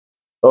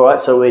All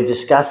right, so we're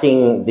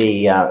discussing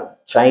the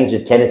change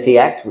of Tenancy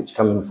Act, which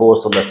comes in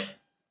force on the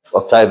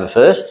October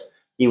 1st.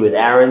 Here with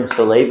Aaron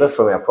Saliba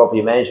from our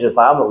Property Management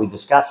Department. We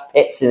discussed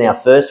pets in our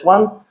first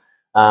one,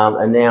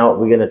 and now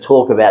we're going to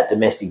talk about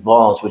domestic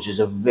violence, which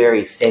is a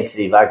very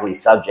sensitive, ugly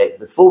subject.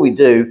 Before we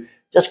do,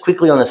 just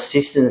quickly on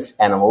assistance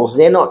animals,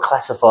 they're not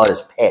classified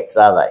as pets,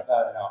 are they?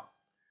 No, they're not.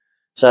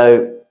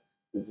 So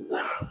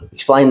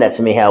explain that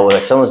to me how it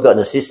works. Someone's got an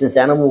assistance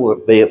animal,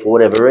 be it for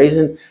whatever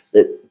reason,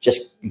 that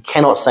just you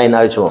cannot say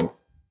no to them.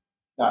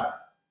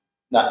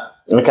 No.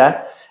 Okay.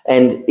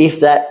 And if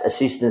that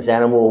assistance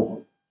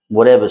animal,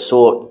 whatever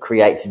sort,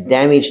 creates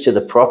damage to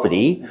the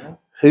property,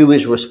 who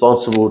is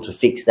responsible to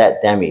fix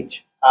that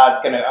damage?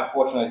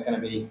 Unfortunately, it's going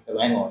to be the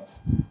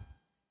landlords.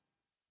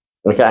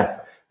 Okay.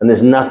 And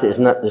there's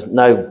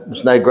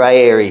no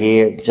grey area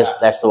here. Just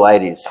that's the way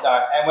it is.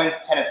 No. And when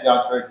tenants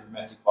go through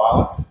domestic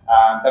violence,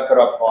 they've got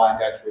to apply and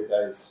go through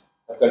those.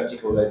 They've got to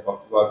tick all those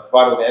boxes. Well,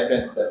 provide all the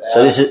evidence that.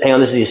 So this is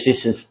the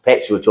assistance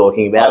pets we're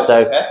talking about.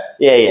 So pets?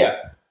 Yeah.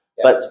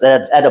 But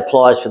that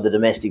applies for the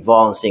domestic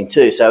violence thing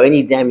too. So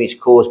any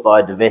damage caused by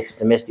a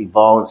domestic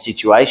violence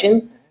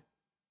situation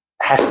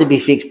has to be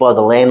fixed by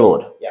the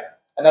landlord. Yeah,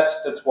 and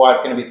that's why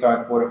it's going to be so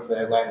important for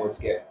landlords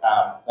to get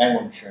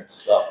landlord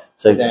insurance as well.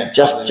 So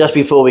just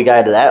before we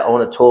go to that, I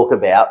want to talk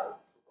about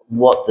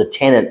what the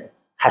tenant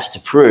has to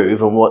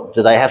prove and what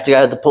do they have to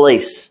go to the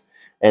police,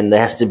 and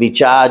there has to be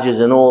charges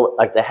and all.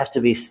 Like they have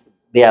to be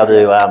able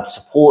to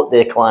support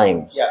their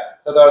claims. Yeah.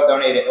 So they'll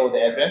need all the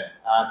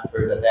evidence to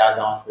prove that they are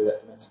going through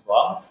that domestic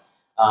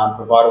violence,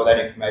 provide all that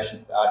information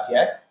to the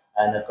RTA,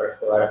 and they've got to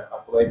fill out,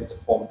 I believe it's a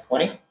Form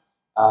 20, they've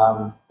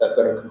got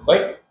to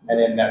complete, and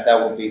then that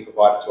will be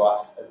provided to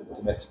us as a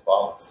domestic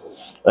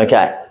violence.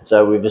 Okay,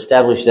 so we've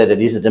established that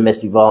it is a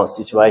domestic violence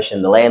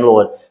situation. The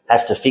landlord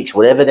has to fix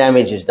whatever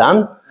damage is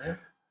done,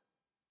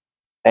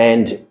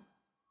 and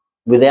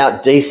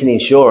without decent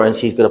insurance,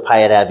 he's got to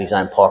pay it out of his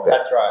own pocket.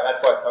 That's right,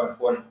 that's why it's so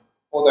important.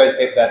 All those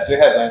people that do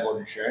have landlord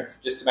insurance,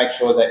 just to make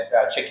sure that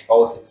check your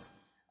policies,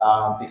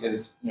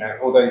 because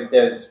although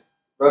there's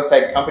real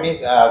estate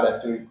companies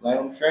that do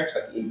landlord insurance,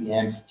 like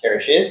EBMs,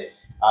 Terra Shares,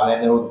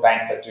 and then all the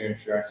banks that do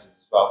insurances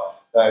as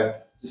well. So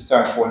just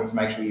so important to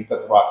make sure you've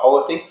got the right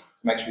policy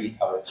to make sure you're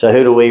covered. So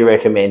who do we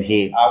recommend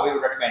here? We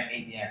would recommend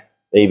EBM.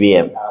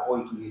 EBM. Or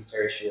you can use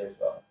Terra Share as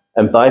well.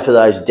 And both of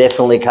those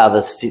definitely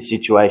cover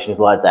situations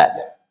like that.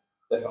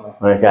 Yeah,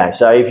 definitely. Okay,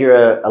 so if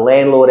you're a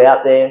landlord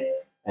out there,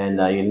 and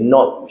you're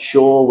not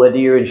sure whether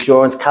your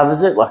insurance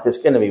covers it, like it's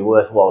going to be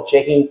worthwhile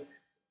checking.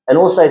 And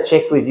also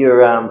check with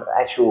your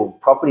actual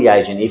property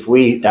agent. If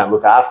we don't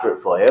look after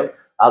it for you,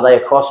 are they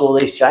across all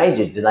these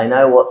changes? Do they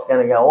know what's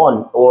going to go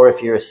on? Or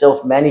if you're a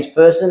self-managed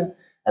person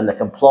and the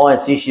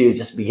compliance issue is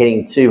just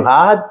getting too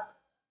hard,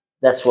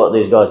 that's what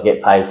these guys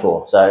get paid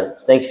for. So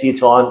thanks for your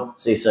time.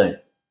 See you soon.